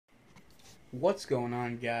What's going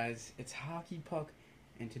on, guys? It's Hockey Puck,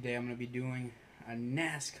 and today I'm going to be doing a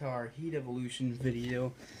NASCAR Heat Evolution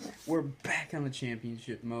video. We're back on the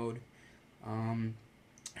championship mode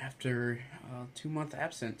after a 2-month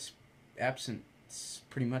absence,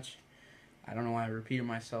 pretty much. I don't know why I repeated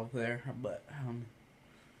myself there, but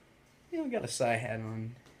we got a side hat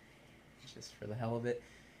on just for the hell of it.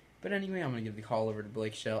 But anyway, I'm going to give the call over to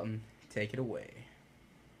Blake Shelton. Take it away.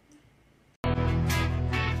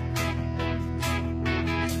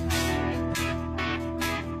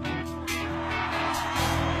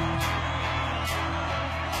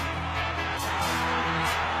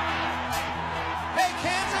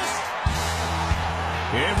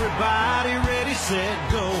 Everybody ready,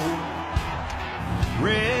 set, go.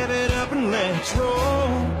 Rev it up and let's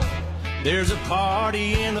roll. There's a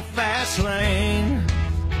party in the fast lane.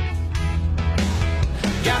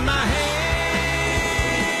 Got my hands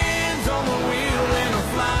on the wheel and I'm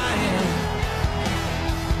flying.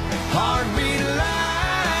 Heartbeat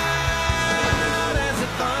loud as the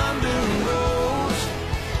thunder rolls.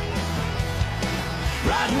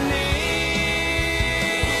 Riding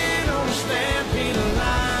in on a stampede of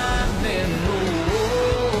lightning.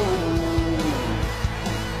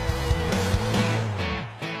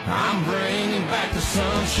 I'm bringing back the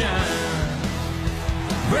sunshine.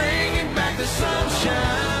 Bringing back the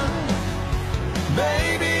sunshine.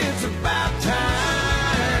 Baby, it's about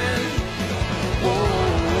time. Whoa.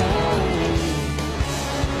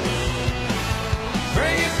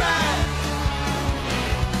 Bring it back.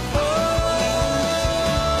 Oh,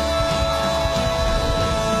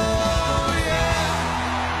 yeah.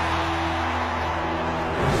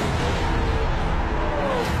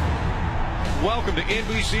 Welcome to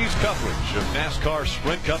NBC's coverage of NASCAR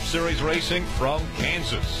Sprint Cup Series racing from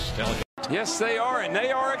Kansas. Yes, they are, and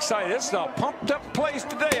they are excited. It's a pumped-up place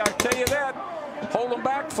today, I tell you that. Hold them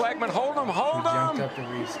back, flagman. Hold them, hold Jumped them. up to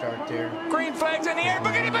restart there. Green flags in the air.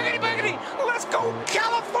 Boogity, boogity, boogity. Let's go,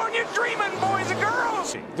 California dreaming, boys and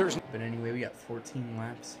girls. But anyway, we got 14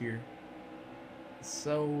 laps here,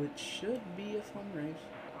 so it should be a fun race.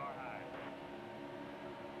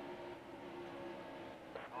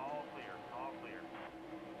 All clear, all clear.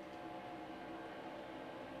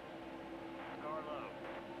 Car low.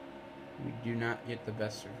 We do not get the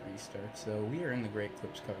best of restart, so we are in the Great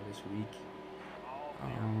Clips car this week. All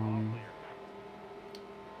clear, all We're clear.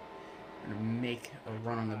 gonna make a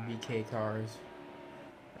run on the BK cars,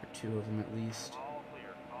 or 2 of them at least. All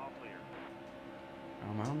clear, all clear.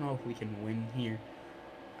 I don't know if we can win here.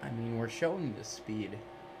 I mean, we're showing the speed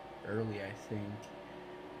early, I think.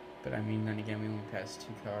 But I mean, then again, we only passed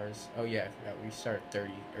 2 cars. Oh yeah, I forgot we start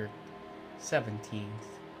 30 or 17th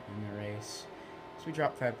in the race. So we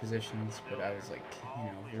dropped 5 positions, but I was like,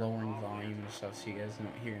 lowering volume and stuff, so you guys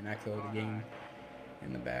don't hear an echo of the game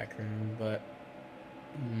in the background. But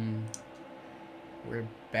we're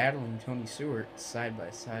battling Tony Stewart side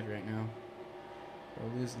by side right now.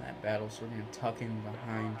 We're losing that battle, so we're gonna tuck in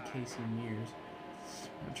behind Casey Mears.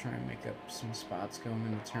 I'm gonna try and make up some spots going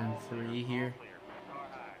into turn 3 here. Clear. Car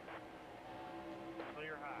high.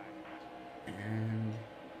 Clear high. And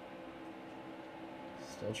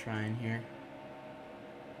still trying here.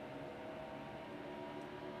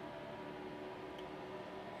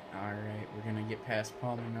 Alright, we're gonna get past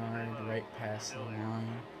Paul Menard, right past the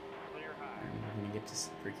line. Clear high. And we're gonna get to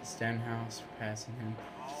Ricky Stenhouse, passing him.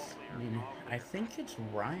 All clear. I mean, I think it's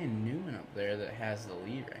Ryan Newman up there that has the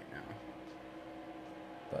lead right now.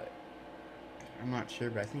 But I'm not sure,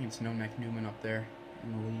 but I think it's No Neck Newman up there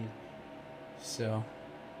in the lead. So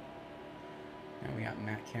now we got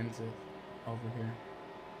Matt Kenseth over here.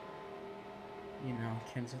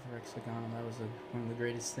 Kenseth Rexagano, that was one of the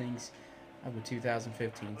greatest things of the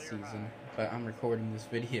 2015 season. But I'm recording this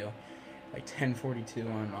video like 10:42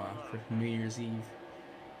 on for New Year's Eve.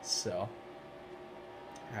 So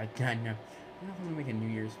I know I'm gonna make a New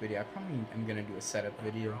Year's video. I probably am gonna do a setup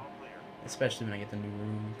video, especially when I get the new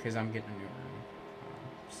room, because I'm getting a new room.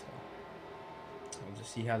 So we'll just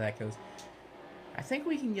see how that goes. I think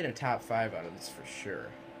we can get a top 5 out of this for sure.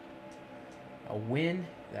 A win,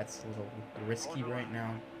 that's a little risky right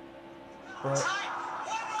now, but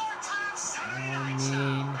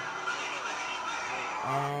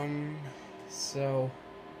so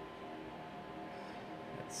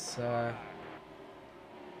let's that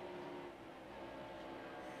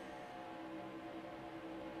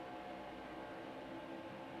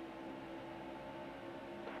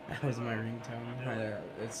was my ringtone.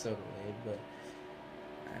 It's so delayed, but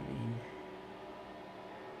I mean,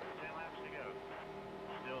 10 laps to go.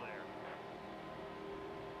 Still there.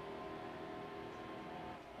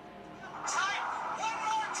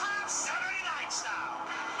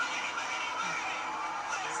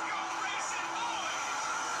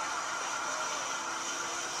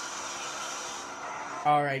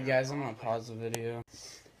 Alright guys, I'm gonna pause the video.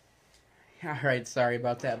 Alright, sorry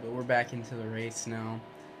about that, but we're back into the race now.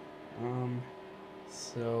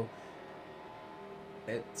 So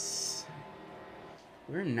we're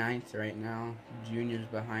 9th right now. Junior's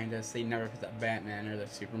behind us. They never put the Batman or the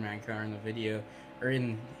Superman car in the video or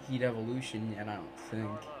in Heat Evolution yet, I don't think.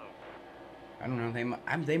 I don't know,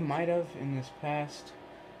 they might have in this past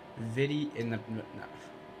video, in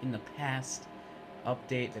the past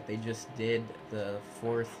update that they just did, the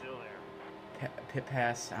 4th pit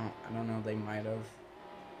pass. I don't know, they might have.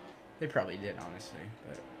 They probably did, honestly,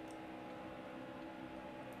 but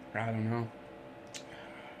I don't know.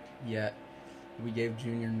 Yet we gave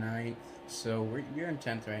Junior 9th, so we're in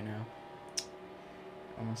 10th right now.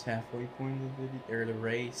 Almost halfway point of the video, or the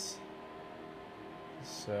race.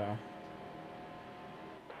 So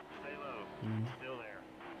Stay low. Still there.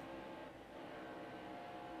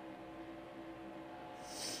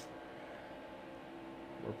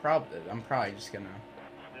 I'm probably just gonna.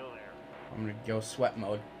 Still there. I'm gonna go sweat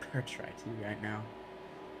mode or try to right now,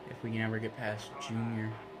 if we can ever get past Junior.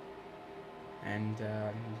 And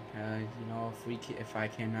you know, if I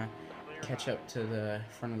can catch up to the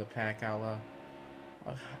front of the pack, I'll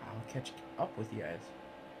catch up with you guys.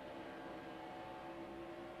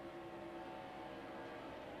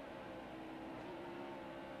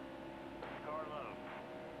 Car low.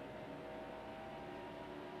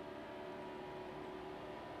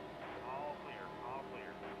 All clear. All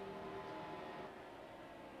clear.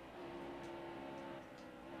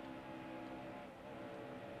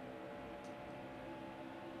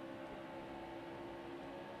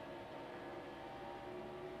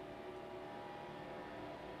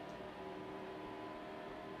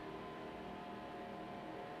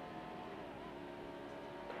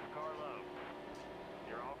 Car low.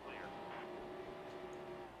 You're all clear.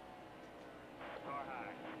 Car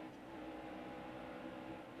high.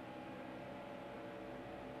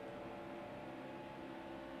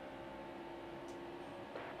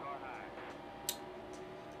 Car high.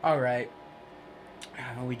 Alright,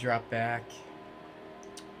 we drop back.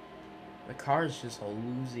 The car is just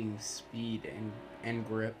losing speed and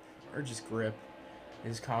grip, or just grip,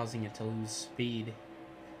 is causing it to lose speed.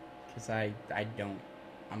 Because I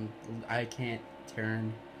can't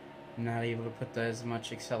turn. I'm not able to put as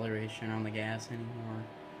much acceleration on the gas anymore.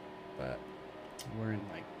 But we're in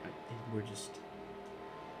we're just.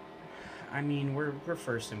 I mean, we're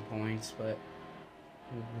first in points, but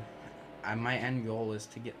my end goal is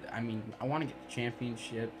to get. I mean, I want to get the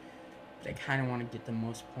championship. I kind of want to get the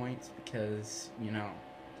most points because, you know,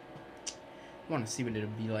 I want to see what it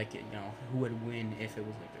would be like. You know, who would win if it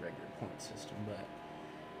was like the regular point system, but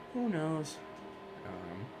who knows?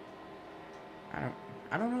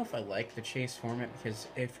 I don't know if I like the chase format, because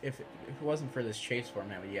if it wasn't for this chase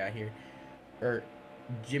format we got here, or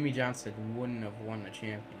Jimmy Johnson wouldn't have won the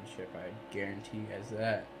championship. I guarantee you guys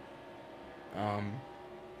that.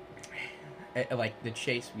 Like the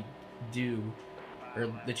chase we do,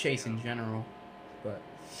 or the chase in general, but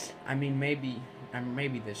I mean maybe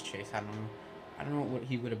this chase. I don't know what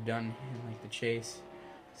he would have done in like the chase.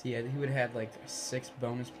 So yeah, he would have had like 6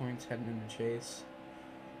 bonus points heading in the chase.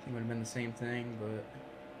 It would have been the same thing, but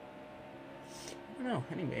I don't know.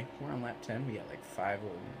 Anyway, we're on lap 10. We got like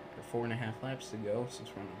 4.5 laps to go since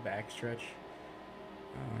we're on the back stretch.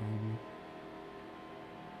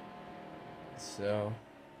 So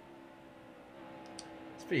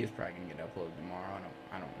this video is probably gonna get uploaded tomorrow.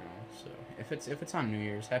 I don't know. So if it's on New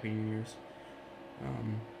Year's, Happy New Year's.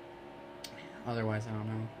 Otherwise, I don't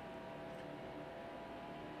know.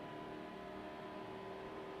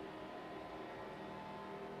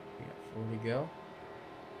 We got 4 to go.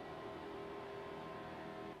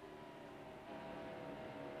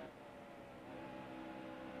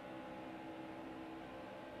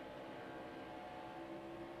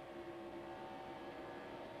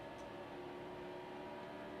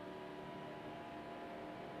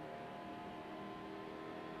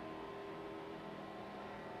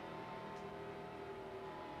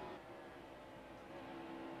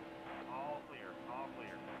 All clear. All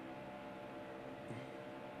clear.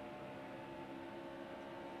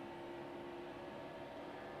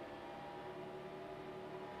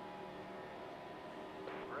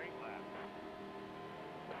 Great lap.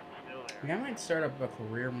 Still there. Yeah, I might start up a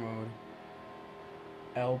career mode.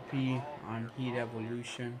 LP on Heat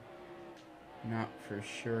Evolution. Not for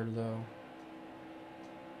sure though.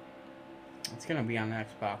 It's gonna be on the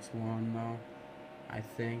Xbox One though, I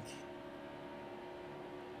think.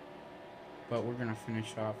 But we're gonna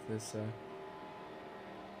finish off this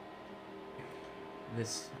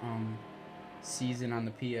season on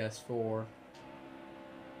the PS4.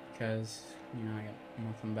 because, you know, I got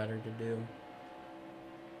nothing better to do.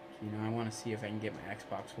 You know, I want to see if I can get my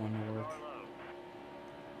Xbox One to work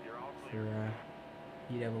for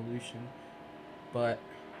Heat Evolution. But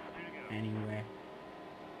anyway,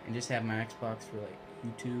 and just have my Xbox for like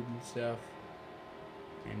YouTube and stuff,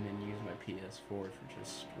 and then use my PS4 for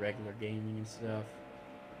just regular gaming and stuff.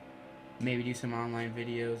 Maybe do some online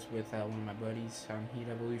videos with one of my buddies on Heat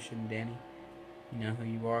Evolution, Danny. You know who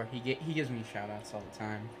you are. He gives me shoutouts all the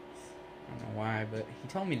time. I don't know why, but he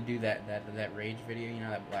told me to do that Rage video, you know,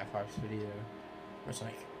 that Black Ops video, where it's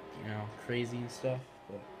like, you know, crazy and stuff.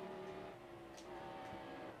 But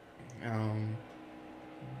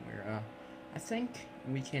I think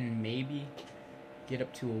we can maybe get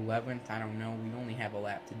up to 11th. I don't know. We only have a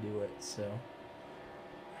lap to do it, so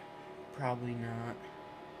probably not.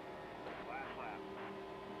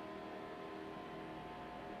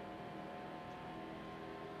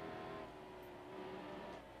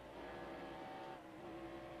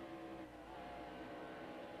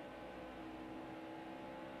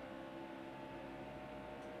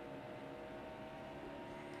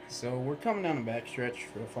 So we're coming down the backstretch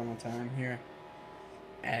for the final time here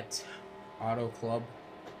at Auto Club.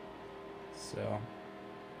 So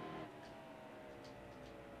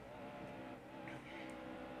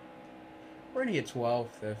we're gonna get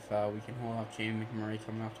 12th if we can hold off Jamie McMurray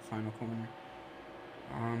coming off the final corner.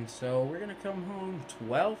 So we're gonna come home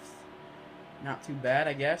 12th. Not too bad,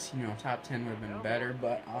 I guess. You know, top 10 would have been better,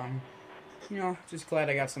 but you know, just glad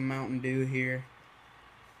I got some Mountain Dew here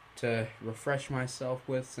to refresh myself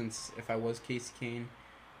with, since if I was Casey Kane,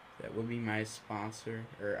 that would be my sponsor.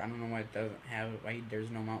 Or I don't know why it doesn't have it. Why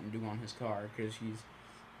there's no Mountain Dew on his car, because he's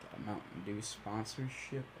got a Mountain Dew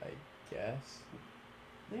sponsorship, I guess.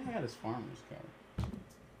 I think I got his farmer's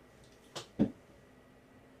car.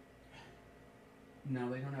 No,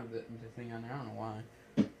 they don't have the thing on there. I don't know why.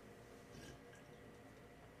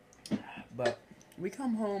 But we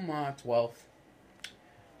come home 12th,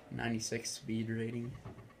 96 speed rating.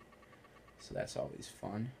 So that's always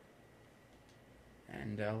fun.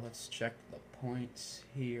 And let's check the points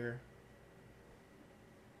here.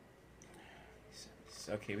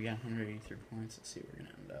 So, okay, we got 183 points. Let's see where we're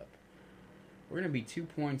going to end up. We're going to be 2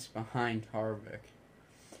 points behind Harvick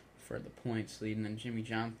for the points lead. And then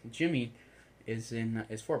Jimmy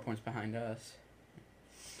is 4 points behind us.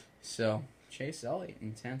 So, Chase Elliott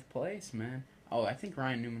in 10th place, man. Oh, I think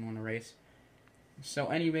Ryan Newman won a race. So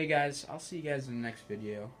anyway, guys, I'll see you guys in the next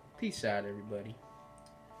video. Peace out, everybody.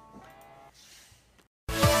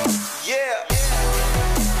 Yeah.